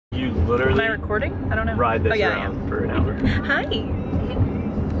literally. Am I recording? I don't know. Ride this around for an hour. Hi.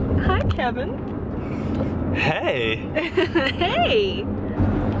 Hi, Kevin. Hey. Hey.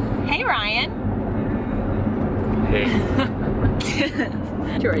 Hey, Ryan. Hey.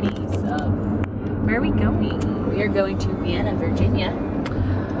 Jordy, so where are we going? We are going to Vienna, Virginia,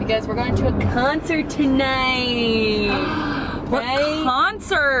 because we're going to a concert tonight. What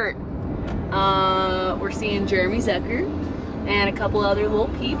concert? We're seeing Jeremy Zucker and a couple other little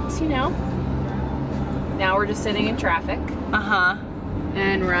peeps, you know. Now we're just sitting in traffic.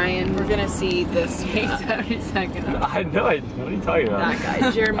 And Ryan, we're gonna see this A72. I know. What are you talking about? That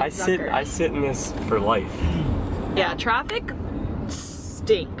guy, Jeremy Zucker. I sit in this for life. Yeah, traffic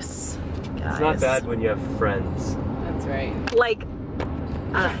stinks, guys. It's not bad when you have friends. That's right. Like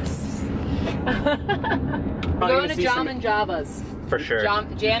us. We're going to Jam and Javas. For sure. Jam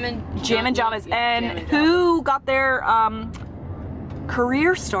and Javas. And who got their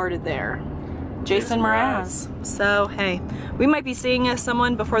career started there? Jason Mraz. So, hey, we might be seeing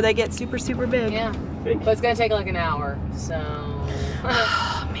someone before they get super, super big. Yeah. But it's gonna take like an hour, so.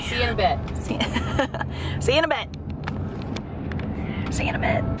 Oh, man. See you in a bit. See you in a bit. See you in a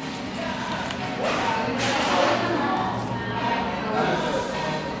bit.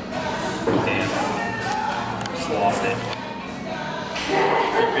 Damn. Just lost it. Is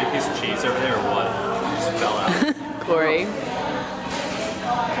there a big piece of cheese over there or what? It just fell out. Corey.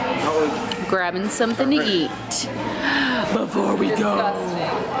 Grabbing something to eat before we go.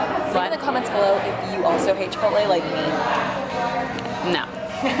 Leave in the comments below if you also hate Chipotle like me. No.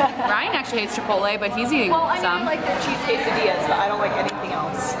 Ryan actually hates Chipotle, but he's eating Well, I mean, some. I like their cheese quesadillas, but I don't like anything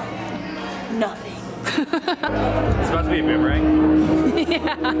else. Nothing. It's about to be a boomerang.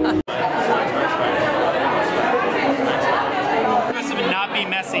 How am I supposed to not be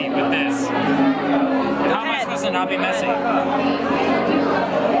messy with this? How am I supposed to not be messy?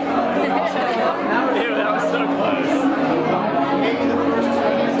 Ew, that was so close.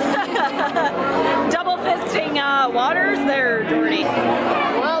 Double fisting waters there, Jordy.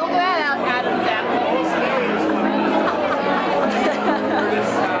 Well, look at that, Adam's apple.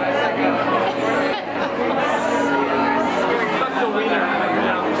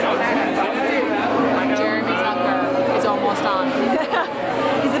 Jeremy Zucker is almost on.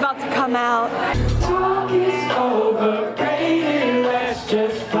 He's about to come out. Talk is overrated, let's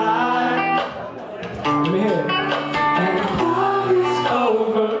just fly. Come here. And love is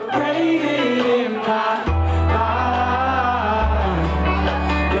overrated in my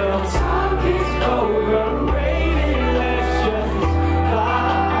life. Girl, talk is overrated, let's just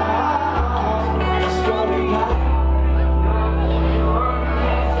fly. Strolling out.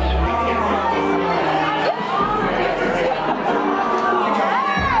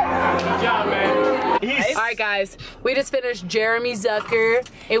 Good job, man. Alright guys, we just finished Jeremy Zucker.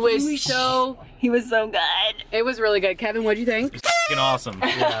 It was He was so good. It was really good. Kevin, what'd you think? Fucking awesome.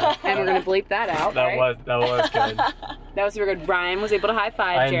 Yeah. And we're gonna bleep that out. That right? was good. That was super good. Ryan was able to high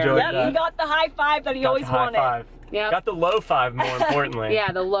five I Jeremy. enjoyed Yep, he got the high five that he always Got the high wanted. five. Yep. Got the low five, more importantly.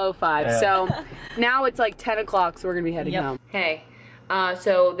 Yeah, the low five. Yeah. So now it's like 10 o'clock, so we're gonna be heading home. Hey,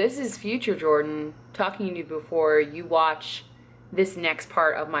 so this is future Jordan talking to you before you watch this next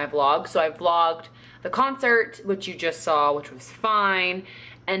part of my vlog. So I vlogged the concert, which you just saw, which was fine,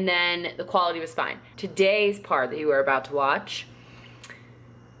 and then the quality was fine. Today's part that you are about to watch,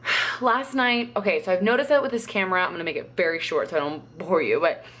 last night, okay, so I've noticed that with this camera, I'm gonna make it very short so I don't bore you,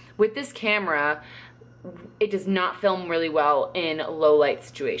 but with this camera, it does not film really well in low light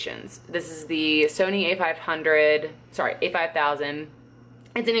situations. This is the Sony a5000.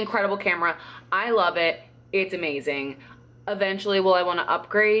 It's an incredible camera. I love it. It's amazing. Eventually, will I want to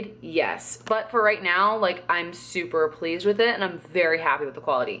upgrade? Yes. But for right now, like, I'm super pleased with it and I'm very happy with the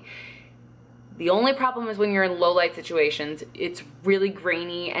quality. The only problem is when you're in low light situations, it's really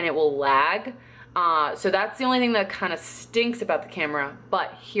grainy and it will lag. So that's the only thing that kind of stinks about the camera,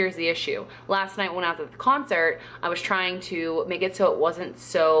 but here's the issue. Last night when I was at the concert, I was trying to make it so it wasn't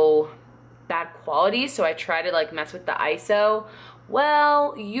so bad quality, so I tried to like mess with the ISO.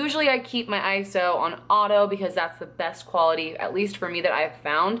 Well, usually I keep my ISO on auto because that's the best quality, at least for me, that I've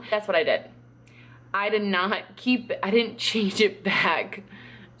found. That's what I did. I didn't change it back.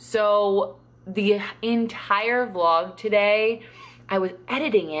 So the entire vlog today, I was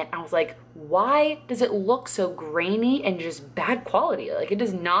editing it, I was like, why does it look so grainy and just bad quality? Like, it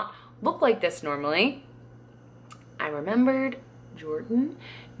does not look like this normally. I remembered, Jordan,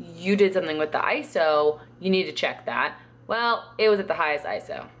 you did something with the ISO, you need to check that. Well, it was at the highest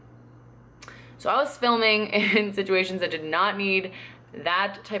ISO. So I was filming in situations that did not need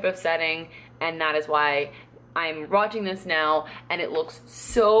that type of setting, and that is why I'm watching this now and it looks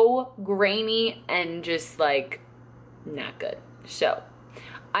so grainy and just like not good. So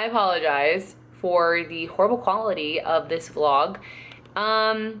I apologize for the horrible quality of this vlog.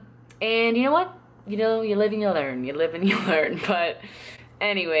 And you know what? You know, you live and you learn. You live and you learn. But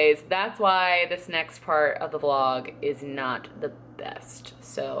anyways, that's why this next part of the vlog is not the best.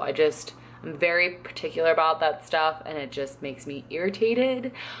 So I'm very particular about that stuff and it just makes me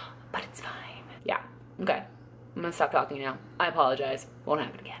irritated, but it's fine. Yeah, okay. I'm gonna stop talking now. I apologize. Won't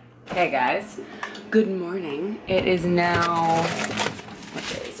happen again. Hey guys, good morning. It is now, what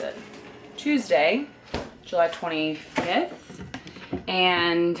day is it? Tuesday, July 25th.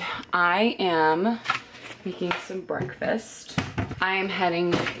 And I am making some breakfast. I am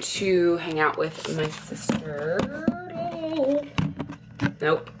heading to hang out with my sister.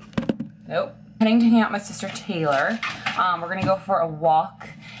 Nope. Heading to hang out with my sister Taylor. We're gonna go for a walk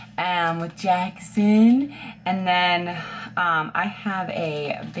with Jackson, and then I have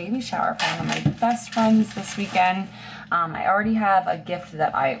a baby shower for one of my best friends this weekend. I already have a gift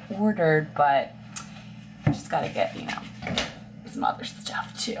that I ordered, but I just gotta get, you know, some other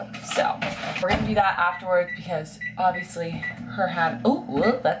stuff too. So we're gonna do that afterwards because obviously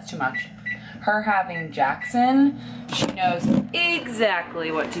that's too much. Her having Jackson, she knows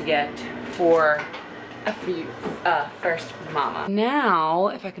exactly what to get for a first mama. Now,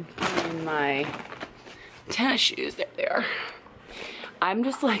 if I can find my tennis shoes, there they are. I'm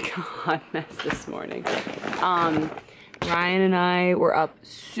just like a hot mess this morning. Ryan and I were up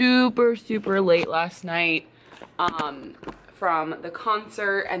super late last night from the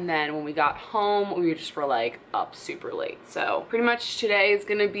concert, and then when we got home we just were like up super late. So pretty much today is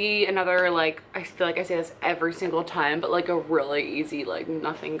gonna be another, like, I feel like I say this every single time, but like a really easy, like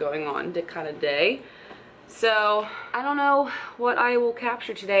nothing going on kind of day. So I don't know what I will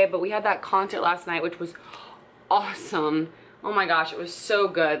capture today, but we had that concert last night, which was awesome. Oh my gosh, it was so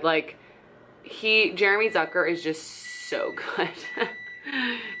good. Like, Jeremy Zucker is just so good.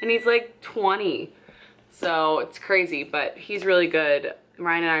 And he's like 20, so it's crazy, but he's really good.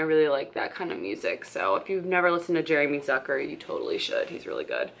 Ryan and I really like that kind of music, so if you've never listened to Jeremy Zucker, you totally should. He's really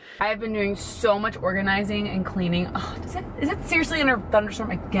good. I have been doing so much organizing and cleaning. Oh, is it seriously in a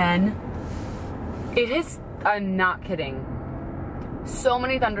thunderstorm again? It is, I'm not kidding. So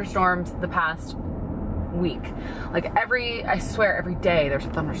many thunderstorms the past week. Like I swear every day there's a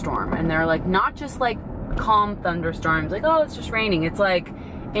thunderstorm, and they're like not just like calm thunderstorms, like, oh, it's just raining. It's like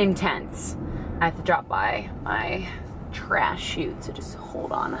intense. I have to drop by my trash chute, so just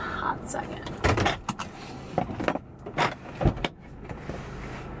hold on a hot second.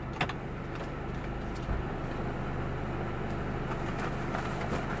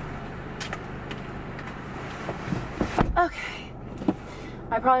 Okay,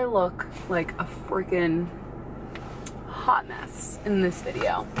 I probably look like a freaking hot mess in this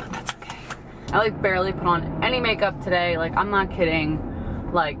video, but that's okay. I like barely put on any makeup today. Like, I'm not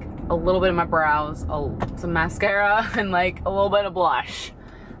kidding. Like a little bit of my brows, some mascara, and like a little bit of blush.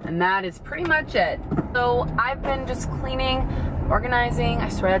 And that is pretty much it. So I've been just cleaning, organizing. I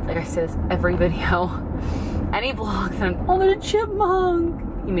swear, like I say this every video. Any vlogs, and oh, there's a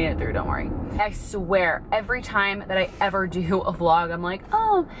chipmunk. He made it through, don't worry. I swear, every time that I ever do a vlog, I'm like,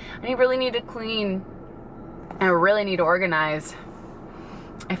 oh, I really need to clean. I really need to organize.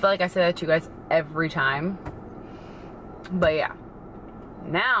 I feel like I say that to you guys every time. But yeah.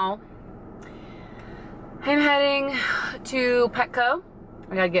 Now, I'm heading to Petco.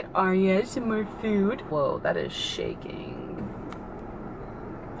 I gotta get Arya some more food. Whoa, that is shaking.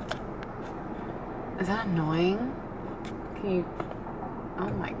 Is that annoying? Can you... Oh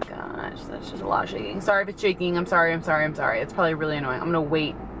my gosh, that's just a lot of shaking. Sorry if it's shaking. I'm sorry. It's probably really annoying. I'm gonna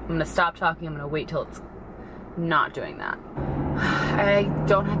wait. I'm gonna stop talking. I'm gonna wait till it's not doing that. I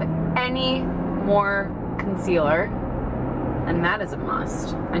don't have any more concealer, and that is a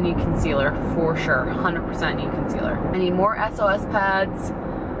must. I need concealer for sure. 100% need concealer. I need more SOS pads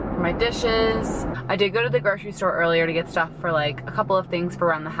for my dishes. I did go to the grocery store earlier to get stuff for like a couple of things for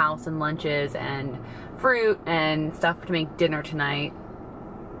around the house and lunches and fruit and stuff to make dinner tonight.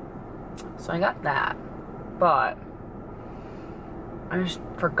 So I got that, but I just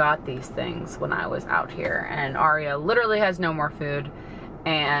forgot these things when I was out here, and Arya literally has no more food,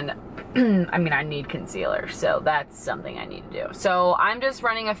 and I mean, I need concealer, so that's something I need to do. So I'm just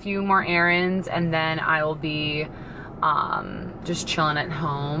running a few more errands, and then I will be just chilling at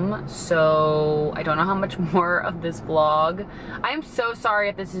home. So I don't know how much more of this vlog. I'm so sorry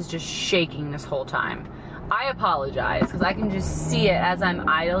if this is just shaking this whole time. I apologize, because I can just see it as I'm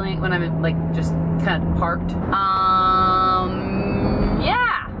idling, when I'm like just kind of parked.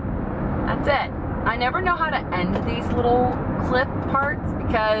 Yeah, that's it. I never know how to end these little clip parts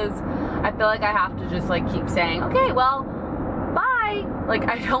because I feel like I have to just like keep saying, okay, well, bye. Like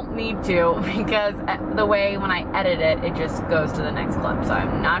I don't need to because the way when I edit it, it just goes to the next clip. So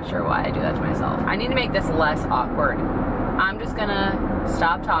I'm not sure why I do that to myself. I need to make this less awkward. I'm just gonna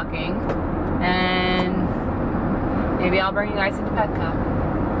stop talking and maybe I'll bring you guys into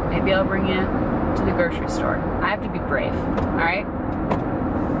Petco. Maybe I'll bring you to the grocery store. I have to be brave, all right?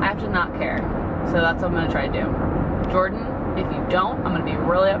 I have to not care. So that's what I'm gonna try to do. Jordan, if you don't, I'm gonna be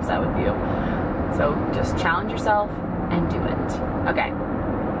really upset with you. So just challenge yourself and do it. Okay.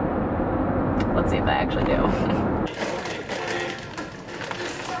 Let's see if I actually do.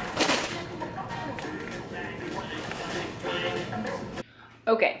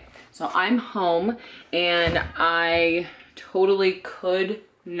 Okay, so I'm home and I totally could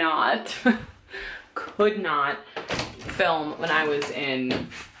not film when I was in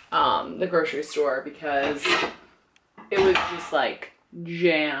the grocery store because it was just like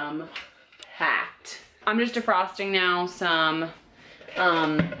jam packed. I'm just defrosting now some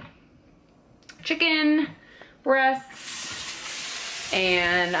chicken breasts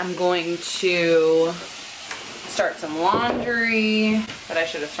and I'm going to start some laundry that I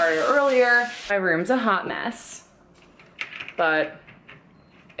should have started earlier. My room's a hot mess, but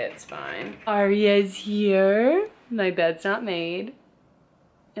it's fine. Arya's here. My bed's not made.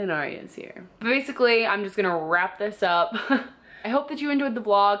 And Arya's here. Basically, I'm just gonna wrap this up. I hope that you enjoyed the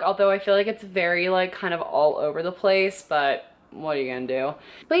vlog, although I feel like it's very like kind of all over the place, but what are you gonna do?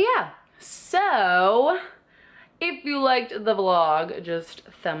 But yeah, so if you liked the vlog, just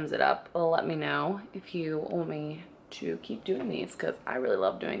thumbs it up. Let me know if you want me to keep doing these because I really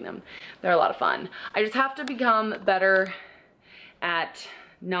love doing them. They're a lot of fun. I just have to become better at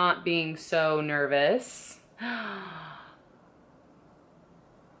not being so nervous.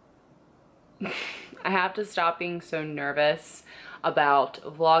 I have to stop being so nervous about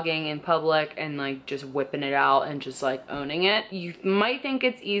vlogging in public and like just whipping it out and just like owning it. You might think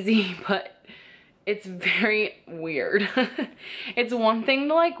it's easy, but it's very weird. It's one thing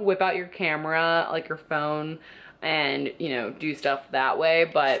to like whip out your camera, like your phone, and you know, do stuff that way,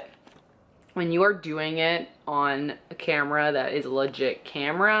 but when you are doing it on a camera that is a legit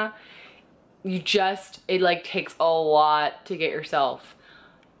camera, it like takes a lot to get yourself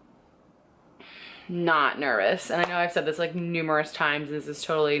not nervous. And I know I've said this like numerous times, this is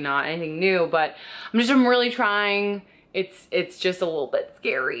totally not anything new, but I'm really trying. It's just a little bit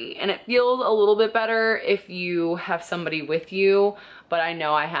scary and it feels a little bit better if you have somebody with you, but I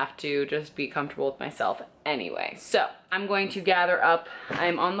know I have to just be comfortable with myself anyway. So I'm going to gather up,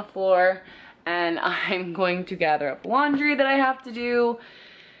 I'm on the floor and I'm going to gather up laundry that I have to do.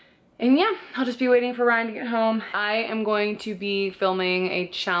 And yeah, I'll just be waiting for Ryan to get home. I am going to be filming a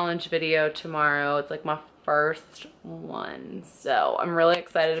challenge video tomorrow. It's like my first one. So I'm really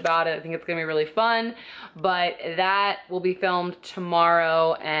excited about it. I think it's gonna be really fun, but that will be filmed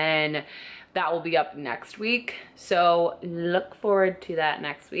tomorrow and that will be up next week. So look forward to that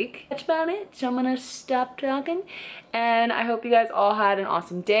next week. That's about it. So I'm gonna stop talking and I hope you guys all had an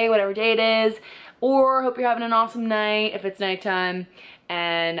awesome day, whatever day it is, or hope you're having an awesome night if it's nighttime.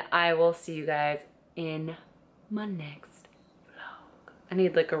 And I will see you guys in my next vlog. I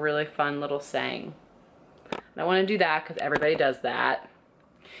need like a really fun little saying. And I want to do that because everybody does that.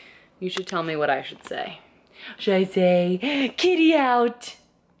 You should tell me what I should say. Should I say, kitty out?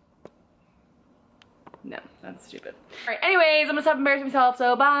 No, that's stupid. All right, anyways, I'm gonna stop embarrassing myself,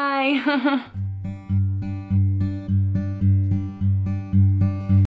 so bye.